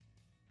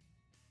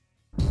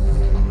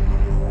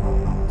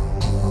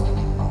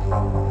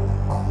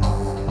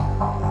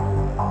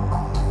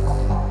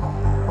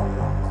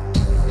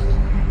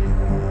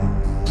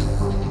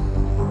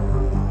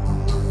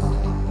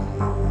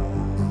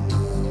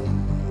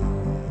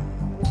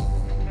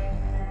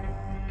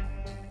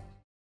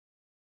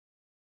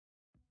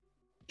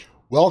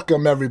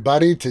Welcome,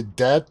 everybody, to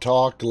Dead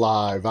Talk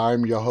Live.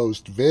 I'm your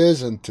host,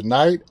 Viz, and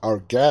tonight our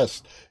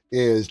guest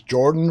is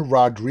Jordan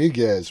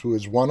Rodriguez, who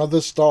is one of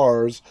the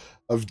stars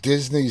of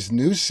Disney's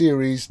new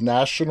series,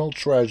 National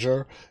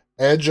Treasure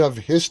Edge of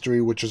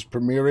History, which is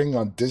premiering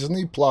on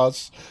Disney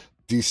Plus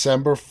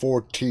December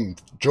 14th.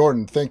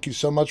 Jordan, thank you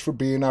so much for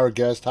being our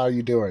guest. How are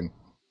you doing?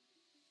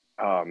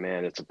 Oh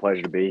man, it's a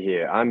pleasure to be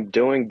here. I'm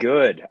doing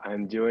good.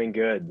 I'm doing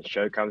good. The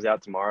show comes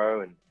out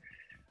tomorrow, and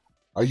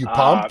Are you uh,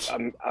 pumped?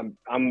 I'm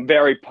I'm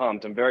very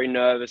pumped. I'm very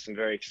nervous and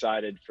very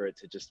excited for it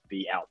to just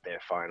be out there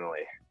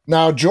finally.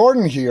 Now,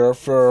 Jordan here,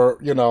 for,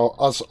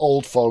 us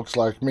old folks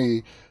like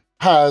me,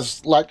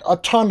 has like a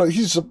ton of,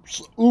 he's a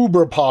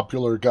uber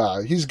popular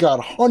guy. He's got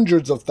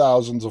hundreds of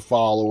thousands of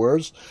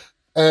followers.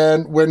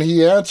 And when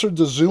he answered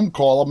the Zoom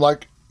call, I'm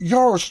like,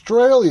 you're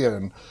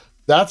Australian.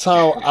 That's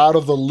how out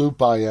of the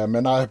loop I am.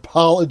 And I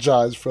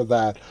apologize for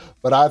that.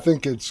 But I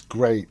think it's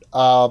great.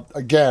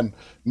 Again,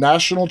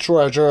 National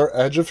Treasure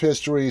Edge of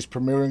History is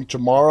premiering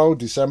tomorrow,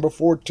 December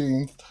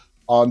 14th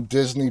on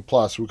Disney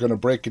Plus. We're going to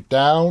break it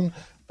down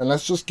and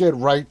let's just get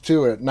right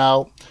to it.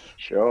 Now,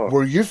 Sure.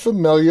 were you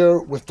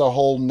familiar with the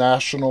whole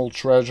National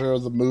Treasure,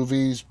 the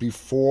movies,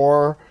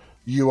 before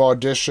you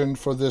auditioned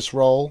for this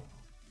role?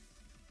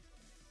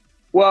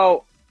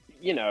 Well,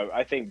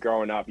 I think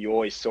growing up, you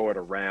always saw it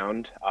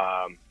around.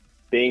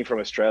 Being from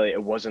Australia,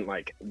 it wasn't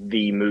like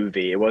the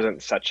movie. It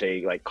wasn't such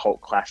a like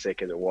cult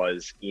classic as it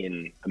was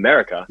in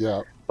America.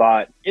 Yeah.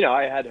 But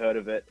I had heard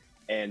of it,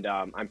 and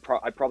I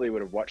probably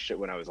would have watched it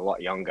when I was a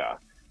lot younger.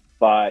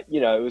 But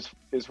it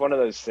was one of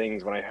those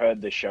things when I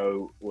heard the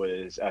show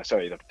was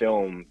sorry, the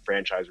film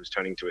franchise was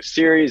turning to a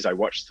series. I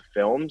watched the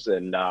films,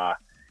 and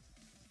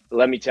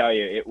let me tell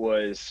you, it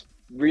was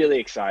really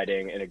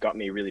exciting, and it got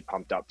me really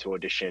pumped up to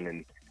audition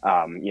and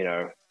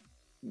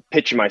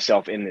picture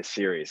myself in this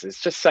series. It's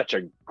just such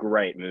a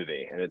great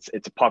movie, and it's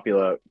a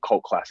popular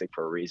cult classic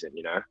for a reason.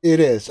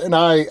 It is. And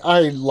I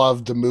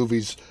love the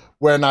movies.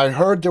 When I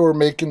heard they were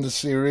making the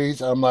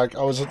series, I'm like,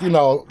 I was, a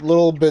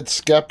little bit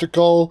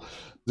skeptical.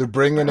 They're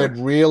bringing it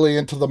really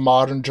into the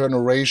modern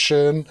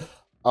generation.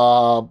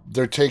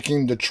 They're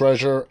taking the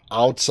treasure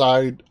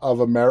outside of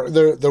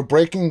America. They're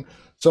breaking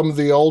some of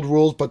the old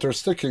rules, but they're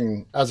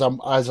sticking. As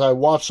I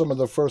watched some of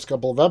the first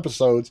couple of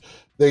episodes,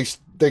 they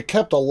they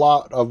kept a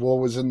lot of what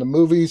was in the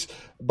movies,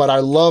 but I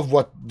love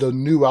what the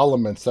new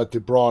elements that they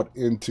brought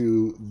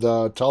into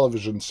the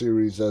television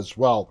series as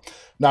well.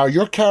 Now,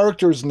 your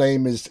character's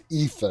name is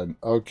Ethan,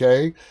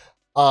 okay?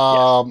 Yes.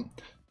 Um,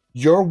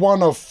 you're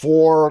one of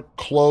four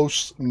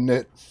close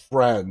knit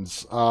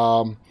friends.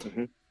 Hmm.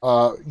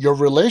 Your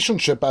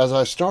relationship, as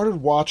I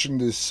started watching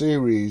this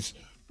series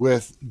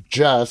with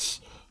Jess,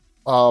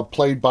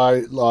 played by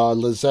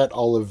Lizette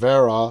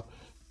Oliveira,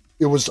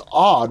 it was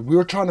odd. We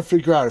were trying to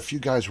figure out if you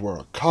guys were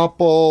a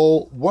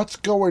couple, what's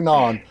going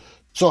on.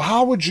 So,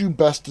 how would you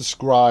best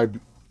describe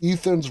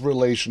Ethan's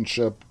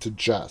relationship to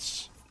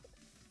Jess?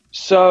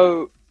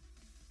 So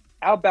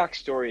our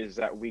backstory is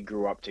that we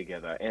grew up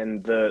together,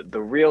 and the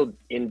real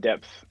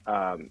in-depth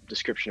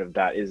description of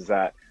that is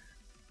that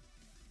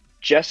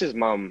Jess's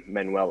mom,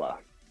 Manuela,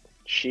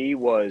 she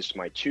was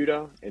my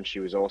tutor, and she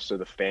was also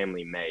the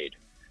family maid.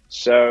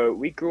 So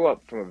we grew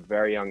up from a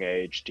very young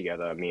age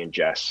together, me and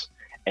Jess,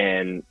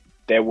 and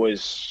there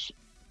was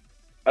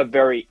a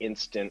very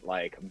instant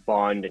like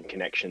bond and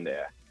connection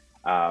there.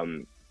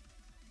 Um,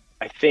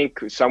 I think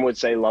some would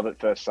say love at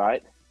first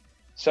sight.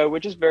 So we're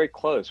just very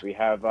close. We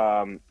have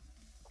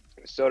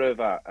sort of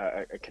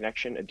a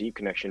connection, a deep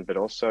connection, but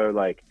also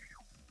like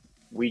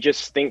we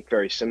just think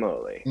very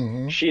similarly.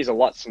 Mm-hmm. She's a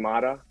lot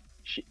smarter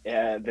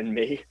than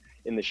me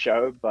in the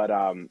show, but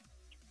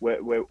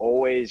we're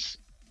always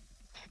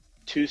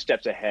two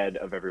steps ahead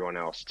of everyone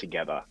else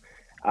together.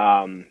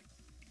 Um,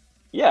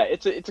 yeah,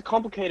 it's a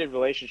complicated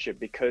relationship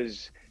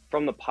because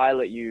from the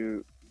pilot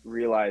you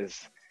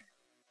realize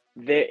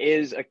there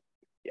is a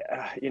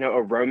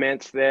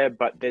romance there,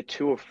 but they're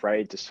too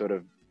afraid to sort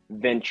of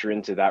venture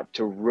into that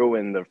to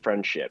ruin the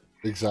friendship.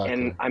 And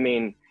Exactly. I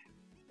mean,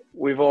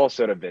 we've all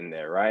sort of been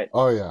there, right?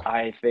 Oh, yeah.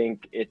 I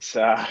think it's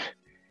a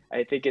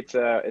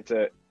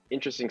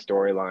interesting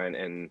storyline,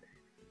 and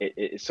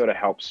it sort of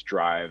helps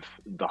drive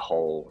the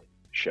whole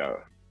show.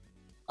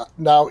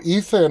 Now,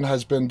 Ethan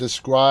has been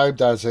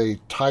described as a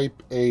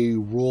type A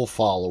rule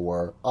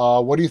follower.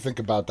 What do you think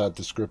about that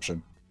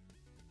description?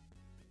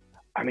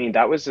 I mean,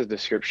 that was the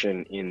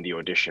description in the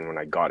audition when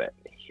I got it.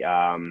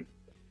 Um,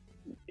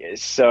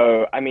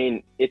 so I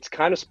mean, it's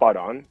kind of spot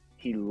on.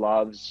 He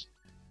loves,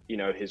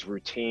 his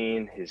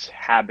routine, his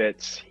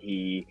habits.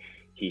 He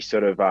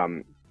sort of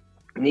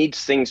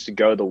needs things to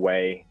go the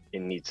way it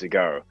needs to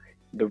go,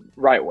 the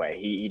right way.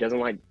 He doesn't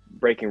like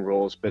breaking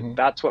rules, but Mm-hmm.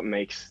 that's what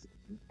makes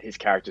his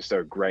character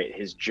so great.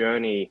 His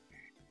journey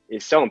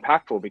is so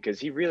impactful because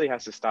he really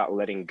has to start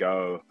letting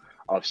go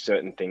of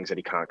certain things that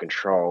he can't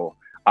control,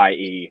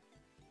 i.e.,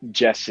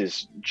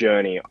 Jess's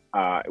journey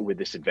with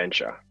this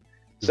adventure.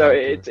 So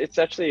Exactly. it's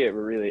actually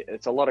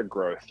it's a lot of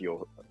growth.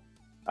 You'll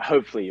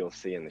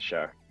see in the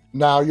show.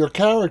 Now, your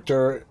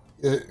character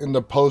in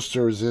the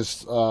posters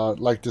is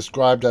like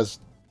described as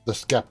the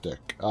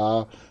skeptic.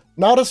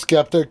 Not a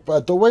skeptic,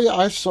 but the way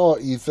I saw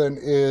Ethan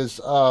is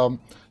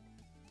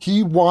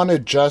he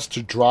wanted Jess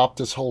to drop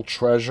this whole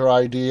treasure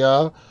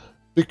idea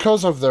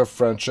because of their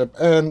friendship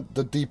and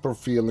the deeper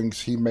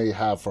feelings he may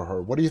have for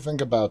her. What do you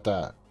think about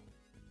that?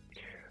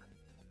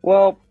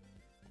 Well,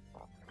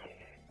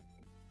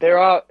 there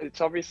are.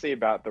 It's obviously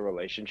about the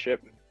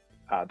relationship.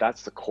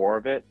 That's the core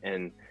of it,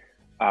 and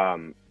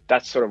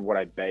that's sort of what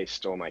I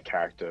based all my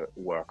character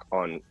work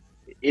on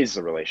is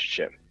the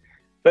relationship.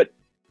 But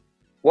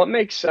what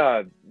makes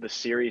the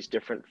series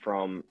different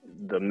from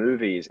the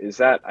movies is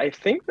that I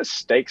think the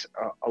stakes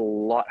are a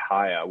lot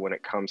higher when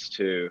it comes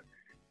to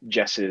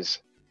Jess's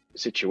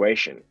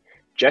situation.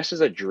 Jess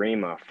is a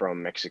dreamer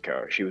from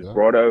Mexico. She was Yeah.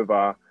 brought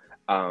over,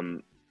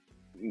 um,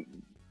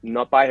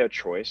 not by her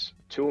choice,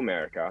 to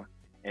America,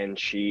 and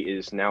she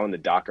is now in the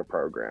DACA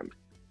program.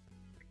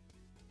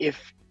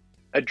 If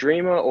a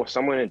dreamer or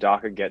someone in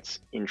DACA gets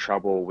in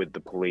trouble with the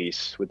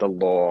police, with the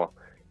law,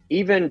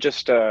 even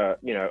just a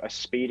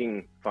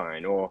speeding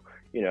fine or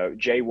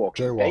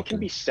jaywalking, they can Jaywalking.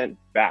 be sent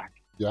back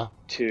Yeah.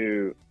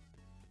 to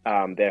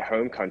their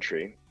home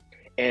country.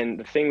 And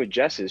the thing with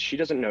Jess is she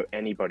doesn't know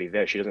anybody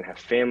there. She doesn't have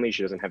family.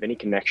 She doesn't have any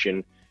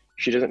connection.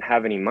 She doesn't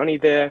have any money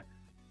there.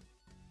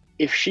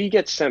 If she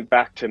gets sent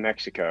back to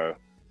Mexico,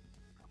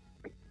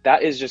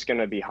 that is just going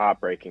to be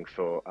heartbreaking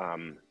for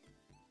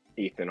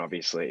Ethan,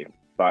 obviously.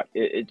 But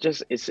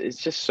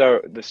it's just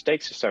so the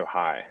stakes are so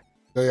high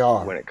They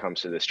are. when it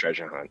comes to this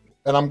treasure hunt.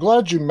 And I'm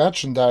glad you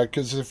mentioned that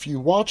because if you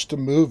watch the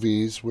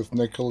movies with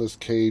Nicolas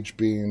Cage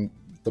being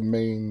the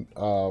main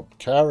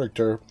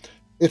character,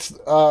 it's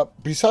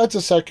besides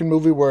the second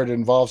movie where it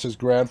involves his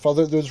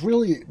grandfather, there's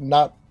really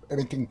not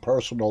anything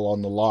personal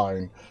on the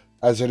line,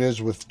 as it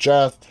is with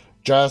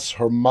Jess,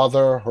 her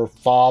mother, her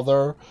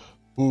father,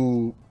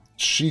 who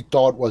she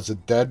thought was a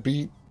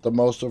deadbeat the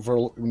most of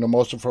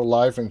her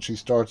life, and she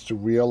starts to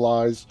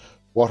realize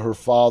what her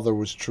father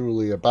was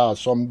truly about.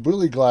 So I'm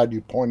really glad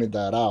you pointed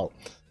that out.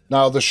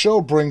 Now the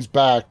show brings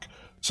back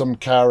some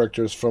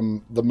characters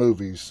from the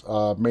movies,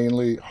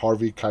 mainly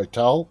Harvey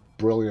Keitel,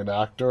 brilliant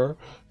actor,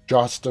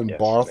 Justin Yes,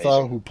 Bartha,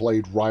 amazing. who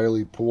played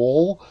Riley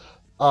Poole.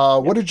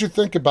 What Yep. did you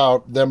think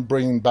about them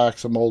bringing back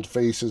some old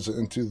faces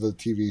into the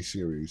TV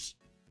series?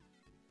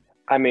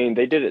 I mean,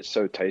 they did it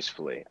so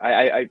tastefully.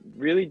 I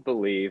really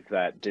believe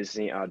that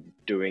Disney are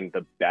doing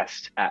the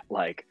best at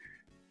like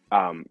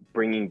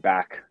bringing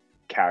back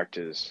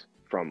characters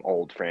from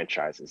old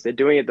franchises. They're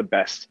doing it the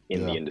best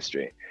in Yeah. the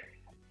industry.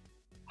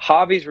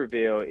 Harvey's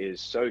reveal is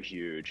so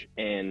huge,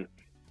 and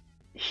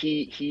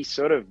he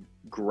sort of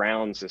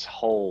grounds this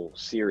whole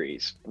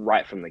series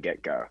right from the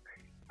get go.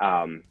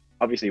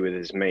 Obviously, with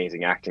his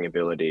amazing acting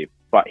ability,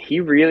 but he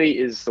really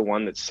is the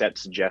one that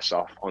sets Jess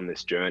off on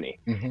this journey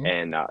Hmm.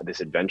 and this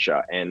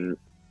adventure, and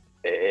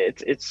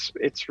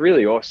it's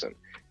really awesome.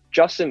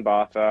 Justin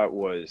Bartha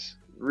was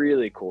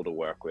really cool to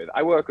work with.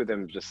 I work with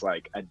him just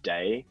like a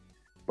day,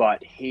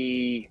 but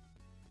it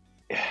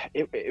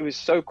was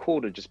so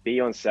cool to just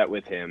be on set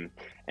with him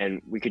and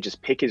we could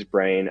just pick his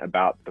brain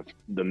about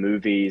the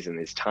movies and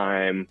his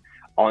time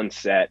on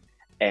set,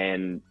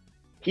 and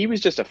he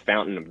was just a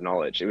fountain of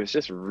knowledge. It was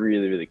just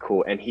really really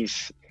cool, and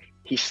he's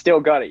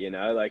still got it,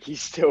 like he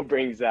still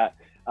brings that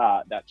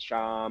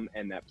charm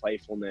and that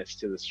playfulness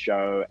to the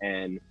show,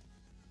 and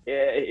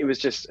it was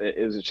just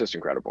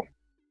incredible.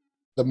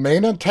 The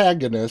main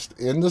antagonist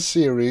in the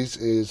series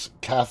is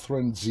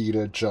Catherine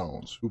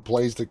Zeta-Jones, who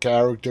plays the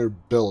character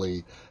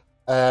Billy,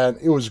 and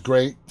it was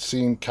great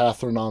seeing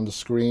Catherine on the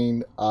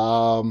screen.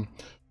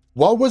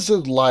 What was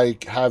it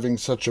like having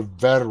such a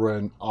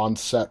veteran on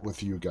set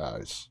with you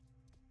guys?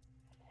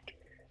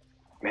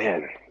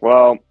 Man,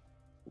 well,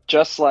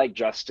 just like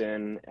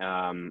Justin,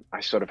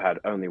 I sort of had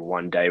only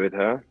one day with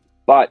her,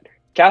 but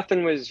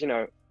Catherine was,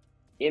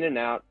 in and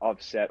out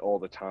of set all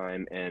the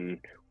time, and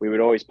we would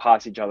always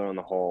pass each other on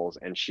the halls.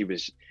 And she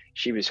was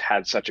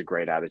had such a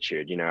great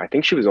attitude. I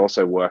think she was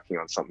also working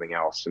on something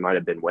else. It might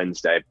have been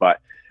Wednesday, but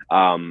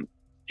um,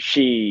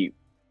 she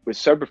was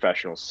so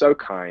professional, so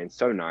kind,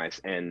 so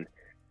nice, and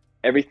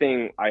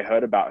everything I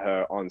heard about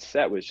her on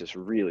set was just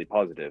really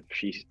positive.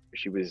 She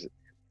was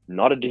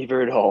not a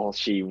diva at all.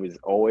 She was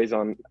always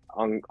on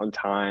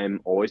time,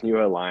 always knew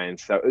her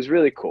lines. So it was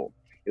really cool.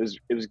 It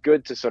was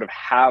good to sort of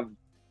have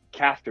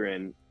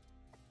Catherine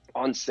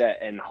on set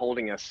and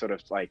holding us sort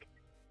of like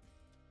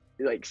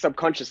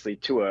subconsciously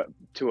to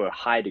a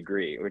high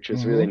degree, which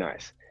was really Hmm.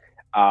 nice.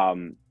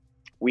 Um,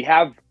 we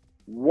have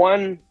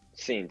one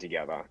scene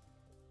together,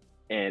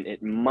 and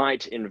it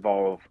might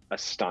involve a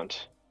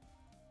stunt.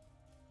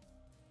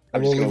 I'm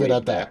And we'll just going leave to it leave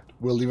at it there, that.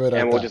 We'll leave it and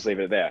at we'll that. just leave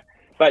it there.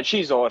 But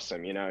she's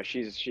awesome,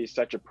 She's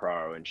such a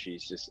pro, and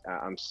she's just.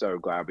 I'm so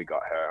glad we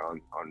got her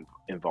on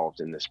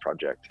involved in this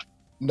project.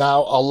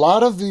 Now, a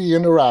lot of the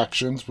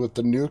interactions with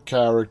the new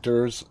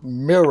characters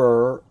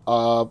mirror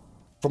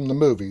from the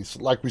movies.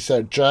 Like we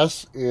said,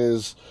 Jess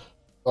is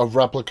a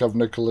replica of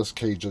Nicolas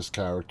Cage's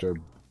character,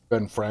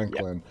 Ben Yeah,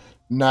 Franklin.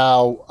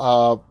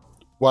 Now,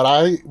 what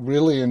I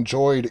really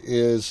enjoyed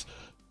is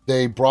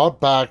they brought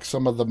back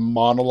some of the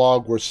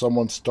monologue where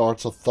someone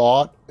starts a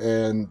thought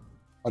and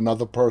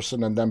another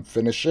person and then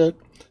finish it.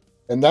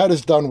 And that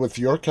is done with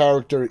your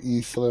character,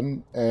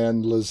 Ethan,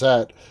 and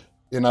Lizette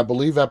in, I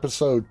believe,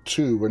 episode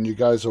 2, when you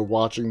guys are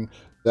watching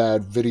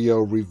that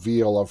video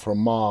reveal of her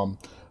mom.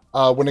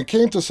 When it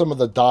came to some of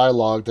the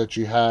dialogue that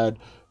you had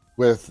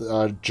with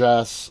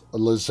Jess,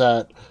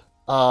 Lizette,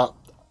 uh,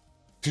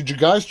 did you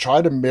guys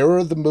try to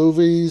mirror the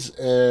movies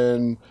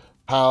and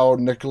how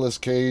Nicolas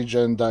Cage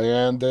and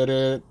Diane did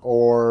it,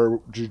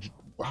 or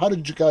how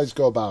did you guys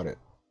go about it?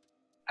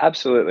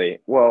 Absolutely.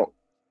 Well,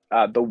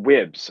 the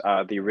Wibbs,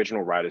 the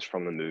original writers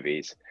from the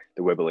movies,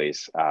 the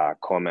Wibbleys,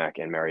 Cormac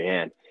and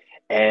Marianne,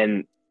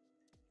 and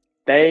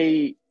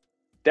they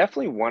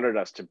definitely wanted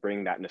us to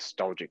bring that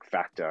nostalgic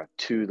factor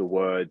to the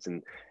words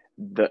and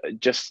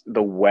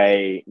the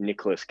way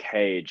Nicolas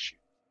Cage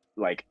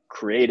like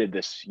created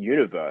this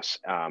universe.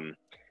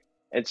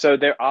 And so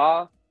there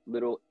are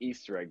little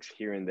Easter eggs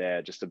here and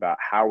there just about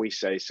how we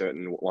say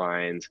certain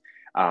lines,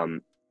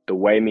 the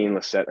way me and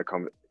Lisette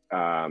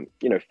are,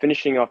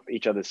 finishing off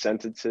each other's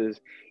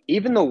sentences,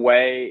 even the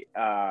way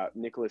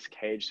Nicolas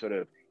Cage sort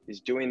of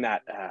is doing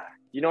that,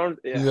 yeah,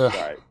 Yeah.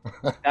 sorry,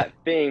 that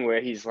thing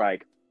where he's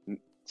like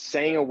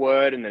saying a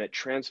word and then it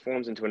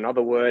transforms into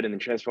another word and then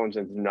transforms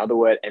into another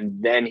word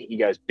and then he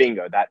goes,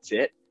 bingo, that's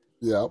it.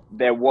 Yep.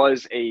 There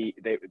was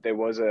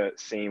a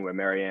scene where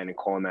Marianne and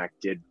Cormac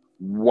did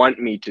want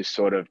me to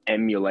sort of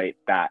emulate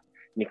that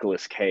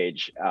Nicolas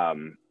Cage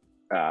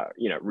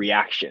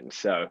reaction.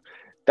 So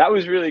that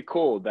was really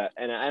cool.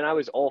 And I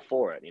was all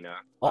for it.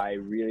 Oh, I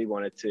really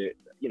wanted to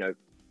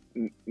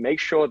make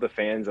sure the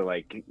fans are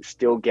like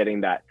still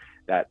getting that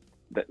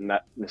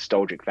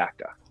nostalgic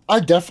factor. I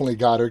definitely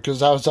got it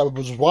because I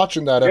was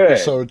watching that Good.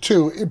 episode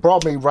too. It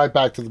brought me right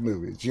back to the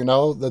movies. The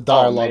Oh,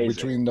 dialogue amazing.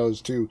 between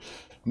those two.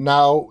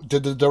 Now,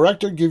 did the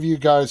director give you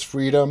guys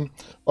freedom?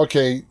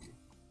 Okay,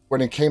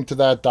 when it came to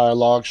that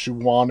dialogue, she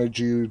wanted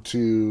you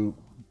to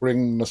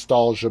bring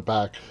nostalgia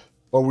back.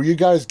 But were you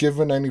guys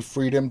given any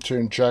freedom to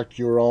inject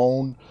your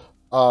own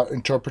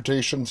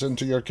interpretations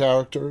into your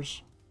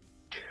characters?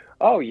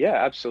 Oh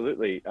yeah,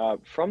 absolutely.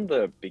 From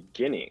the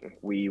beginning,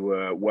 we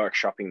were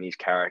workshopping these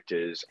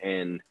characters,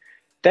 and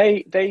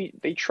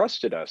they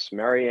trusted us.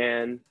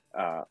 Marianne,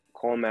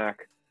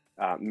 Cormac,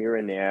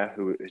 Mira Nair,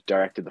 who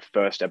directed the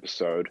first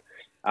episode,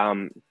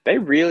 they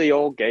really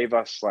all gave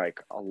us like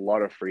a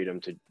lot of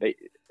freedom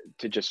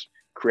to just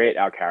create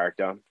our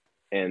character,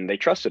 and they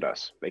trusted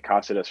us. They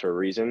casted us for a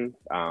reason,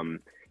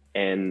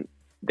 and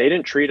they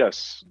didn't treat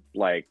us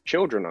like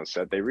children on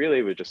set. They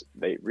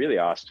really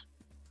asked,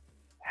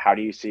 how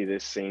do you see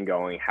this scene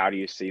going? How do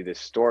you see this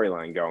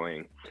storyline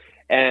going?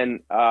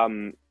 And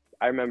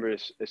I remember,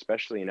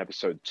 especially in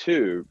episode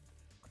 2,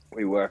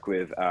 we work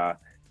with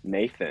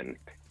Nathan,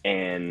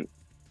 and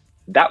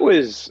that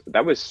was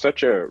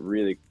such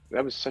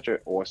an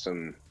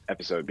awesome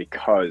episode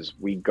because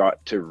we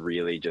got to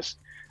really just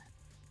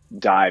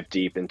dive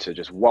deep into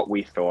just what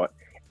we thought,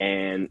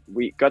 and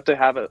we got to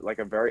have a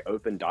very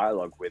open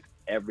dialogue with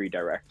every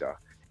director.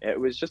 It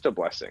was just a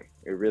blessing.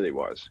 It really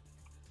was.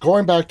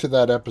 Going back to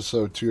that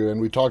episode too, and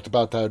we talked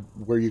about that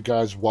where you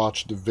guys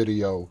watched the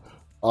video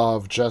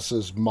of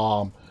Jess's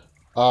mom.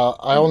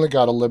 I only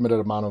got a limited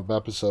amount of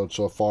episodes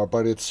so far,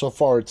 but it's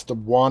the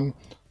one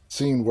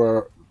scene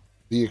where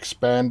the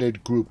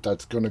expanded group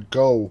that's going to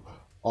go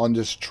on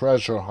this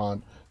treasure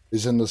hunt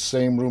is in the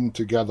same room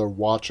together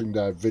watching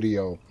that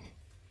video.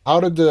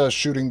 How did the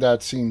shooting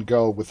that scene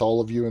go with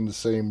all of you in the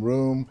same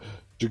room?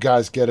 Did you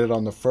guys get it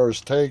on the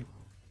first take?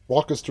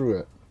 Walk us through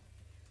it.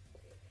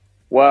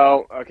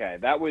 Well, okay,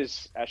 that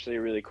was actually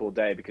a really cool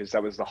day because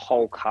that was the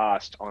whole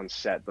cast on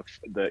set. The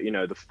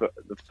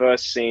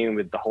first scene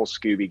with the whole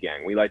Scooby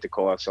Gang. We like to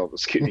call ourselves the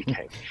Scooby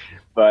Gang,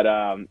 but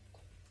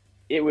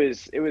it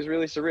was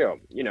really surreal.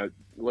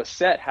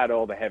 Lisette had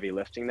all the heavy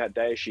lifting that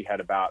day. She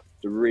had about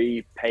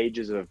 3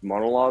 pages of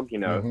monologue.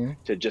 Mm-hmm.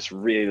 To just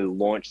really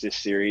launch this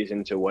series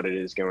into what it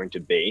is going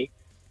to be,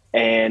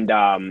 and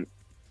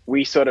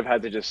we sort of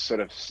had to just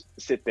sort of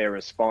sit there,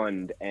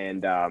 respond,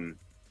 and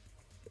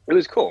it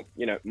was cool.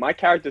 My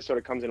character sort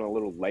of comes in a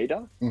little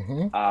later,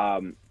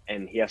 Mm-hmm.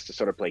 and he has to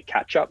sort of play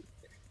catch up.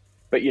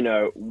 But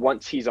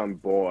once he's on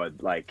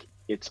board, like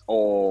it's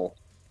all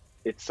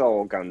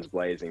guns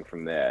blazing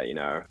from there.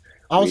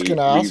 I was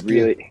gonna We ask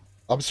you. really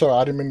I'm sorry,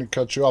 I didn't mean to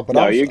cut you off, but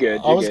I no, was you're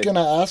good. I You're was good.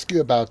 gonna ask you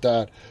about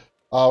that.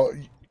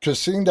 Because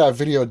seeing that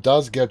video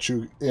does get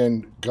you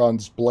in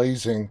guns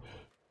blazing.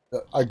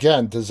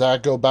 Again, does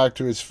that go back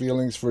to his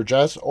feelings for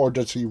Jess, or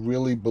does he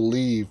really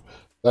believe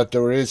that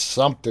there is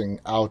something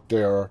out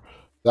there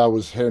that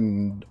was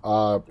hidden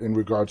in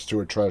regards to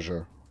a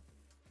treasure?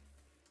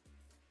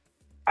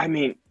 I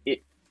mean,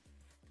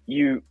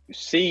 you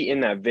see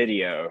in that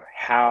video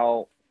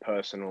how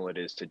personal it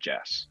is to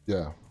Jess.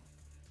 Yeah.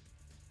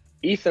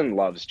 Ethan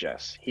loves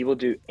Jess. He will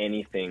do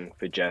anything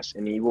for Jess,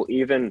 and he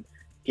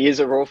is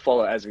a rule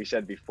follower, as we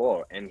said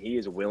before, and he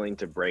is willing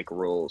to break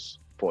rules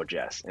for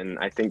Jess. And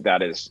I think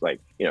that is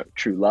like,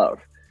 true love.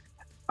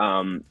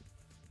 Um,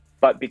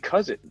 but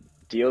because it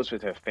deals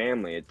with her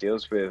family, it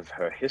deals with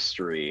her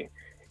history,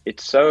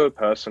 it's so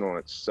personal,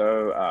 it's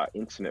so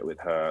intimate with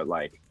her.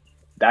 Like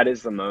that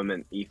is the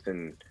moment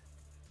Ethan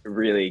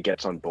really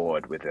gets on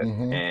board with it,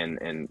 Hmm.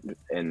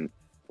 and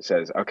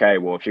says, okay,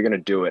 well, if you're gonna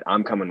do it,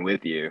 I'm coming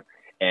with you,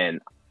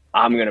 and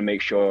I'm gonna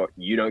make sure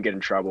you don't get in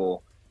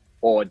trouble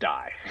or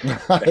die,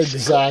 basically.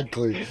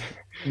 Exactly.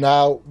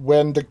 Now,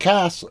 when you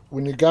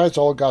guys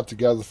all got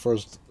together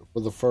first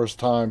for the first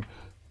time,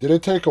 did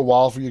it take a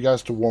while for you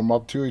guys to warm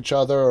up to each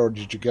other, or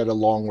did you get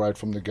along right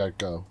from the get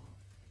go?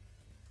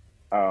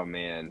 Oh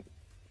man,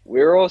 we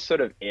were all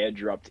sort of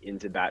airdropped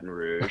into Baton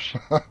Rouge,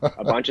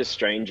 a bunch of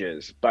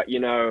strangers. But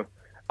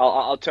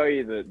I'll tell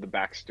you the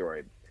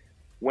backstory.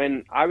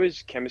 When I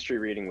was chemistry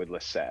reading with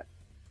Lisette,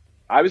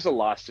 I was the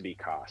last to be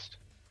cast.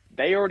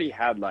 They already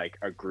had like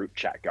a group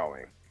chat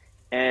going,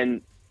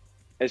 and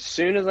as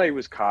soon as I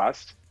was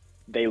cast,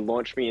 they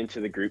launched me into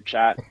the group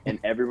chat, and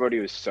everybody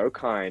was so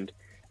kind.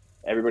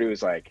 Everybody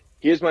was like,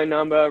 "Here's my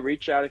number.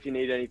 Reach out if you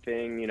need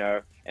anything,"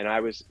 And I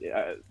was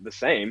the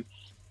same.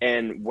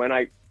 And when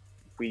I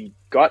we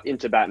got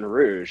into Baton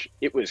Rouge,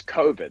 it was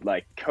COVID,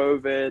 like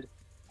COVID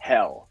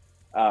hell.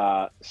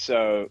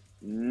 So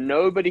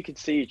nobody could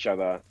see each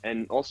other,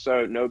 and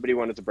also nobody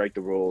wanted to break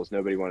the rules.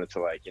 Nobody wanted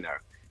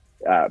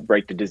to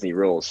break the Disney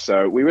rules.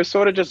 So we were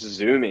sort of just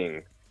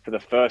zooming for the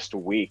first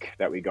week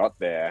that we got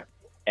there,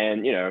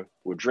 and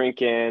we're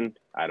drinking.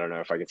 I don't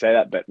know if I can say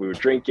that, but we were Yeah,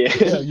 drinking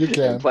you and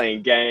can.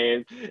 playing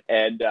games,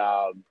 and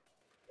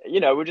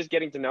we're just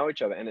getting to know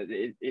each other, and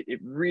it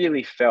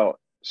really felt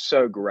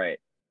so great.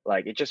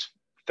 Like it just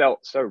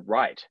felt so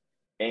right,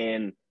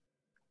 and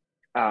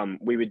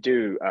we would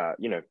do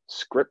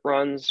script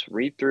runs,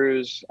 read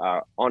throughs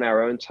on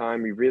our own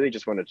time. We really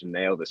just wanted to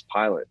nail this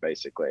pilot,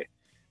 basically.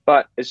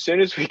 But as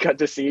soon as we got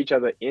to see each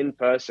other in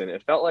person,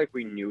 it felt like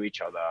we knew each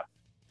other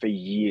for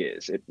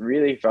years. It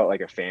really felt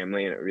like a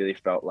family, and it really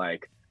felt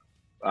like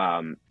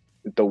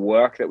the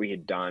work that we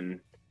had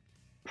done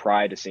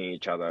prior to seeing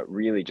each other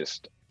really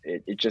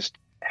it just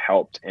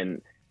helped.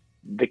 And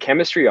the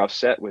chemistry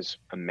offset was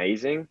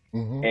amazing.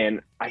 Hmm.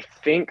 And I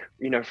think,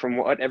 from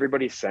what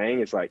everybody's saying,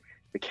 is like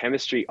the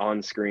chemistry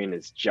on screen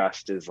is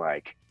just as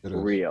like It is.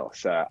 real.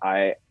 So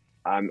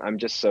I'm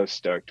just so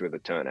stoked with the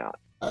turnout.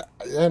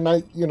 And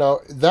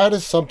that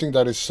is something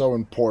that is so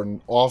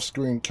important,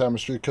 off-screen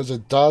chemistry, because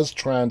it does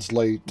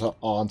translate to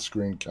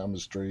on-screen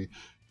chemistry.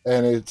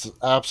 And it's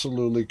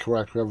absolutely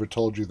correct, whoever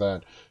told you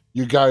that.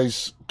 You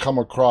guys come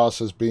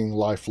across as being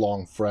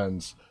lifelong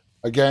friends.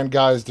 Again,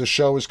 guys, the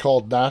show is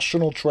called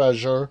National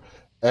Treasure,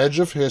 Edge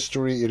of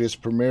History. It is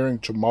premiering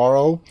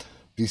tomorrow,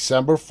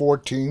 December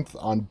 14th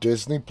on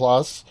Disney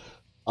Plus.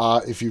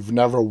 If you've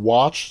never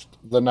watched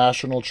the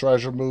National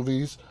Treasure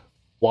movies,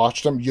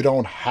 watch them. You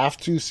don't have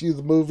to see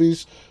the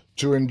movies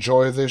to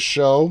enjoy this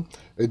show.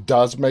 It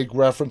does make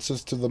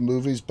references to the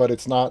movies, but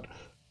it's not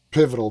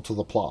pivotal to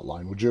the plot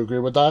line. Would you agree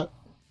with that?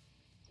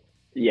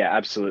 Yeah,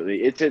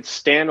 absolutely. It's a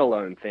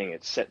standalone thing.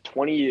 It's set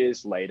 20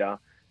 years later.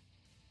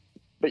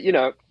 But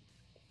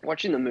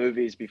watching the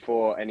movies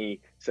before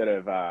any sort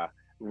of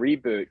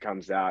reboot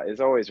comes out is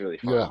always really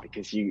fun Yeah,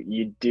 because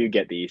you do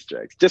get the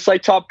Easter eggs. Just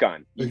like Top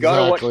Gun. You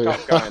gotta watch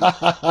exactly.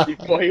 Top Gun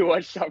before you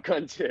watch Top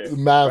Gun 2, right?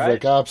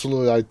 Maverick,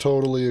 absolutely. I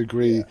totally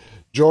agree. Yeah.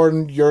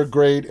 Jordan, you're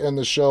great in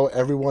the show.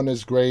 Everyone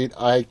is great.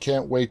 I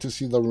can't wait to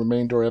see the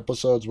remainder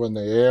episodes when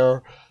they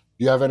air.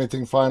 Do you have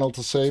anything final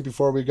to say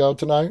before we go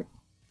tonight?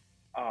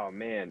 Oh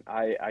man,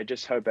 I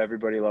just hope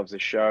everybody loves the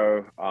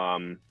show.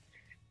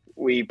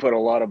 We put a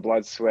lot of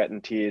blood, sweat,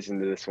 and tears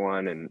into this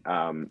one,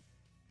 and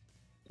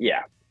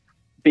yeah,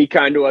 be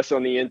kind to us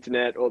on the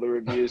internet or the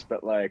reviews,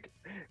 but like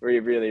we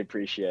really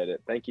appreciate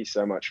it. Thank you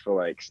so much for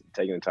like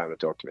taking the time to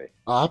talk to me.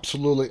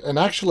 Absolutely. And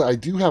actually, I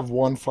do have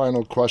one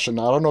final question.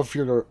 I don't know if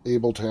you're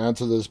able to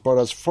answer this, but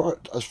as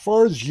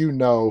far as you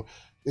know,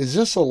 is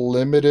this a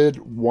limited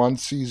one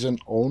season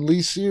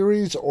only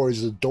series, or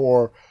is the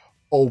door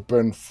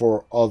open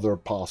for other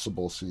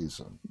possible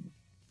season?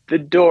 The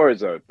door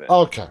is open.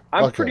 Okay.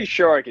 I'm Okay. pretty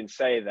sure I can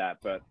say that,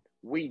 but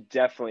we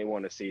definitely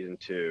want a season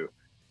two.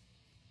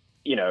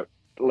 You know,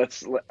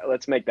 let's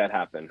make that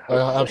happen.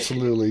 Hopefully.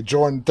 Absolutely.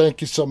 Jordan,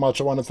 thank you so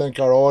much. I want to thank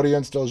our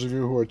audience, those of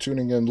you who are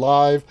tuning in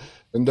live,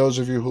 and those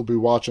of you who'll be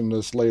watching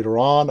this later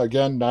on.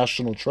 Again,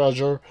 National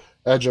Treasure,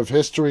 Edge of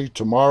History,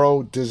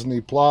 tomorrow, Disney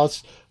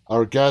Plus.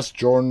 Our guest,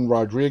 Jordan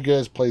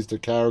Rodriguez, plays the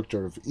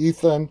character of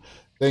Ethan.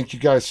 Thank you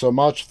guys so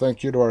much.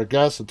 Thank you to our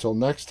guests. Until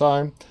next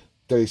time,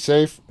 stay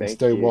safe and Thank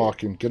stay you.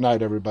 walking. Good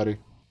night, everybody.